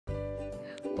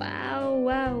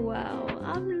Wow.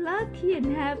 I'm lucky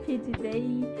and happy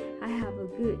today. I have a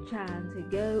good chance to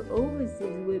go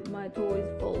overseas with my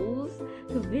toys folks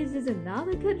to visit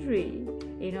another country.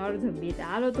 In order to meet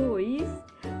other toys,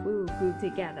 we will group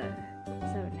together.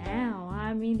 So now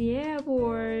I'm in the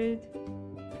airport.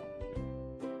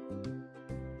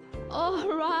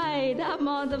 Alright, I'm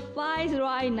on the flight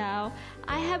right now.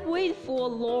 I have waited for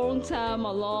a long time,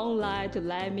 a long line to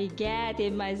let me get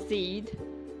in my seat.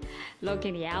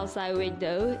 Looking the outside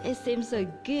window, it seems a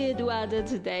good weather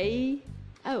today.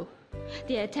 Oh,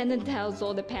 the attendant tells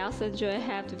all the passengers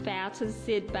have to fasten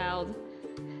seatbelt.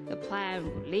 The plane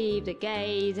will leave the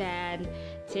gate and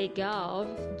take off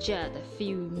just a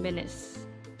few minutes.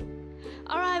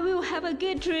 Alright, we will have a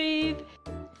good trip.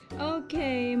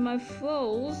 Okay, my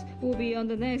folks will be on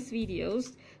the next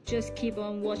videos. Just keep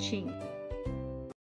on watching.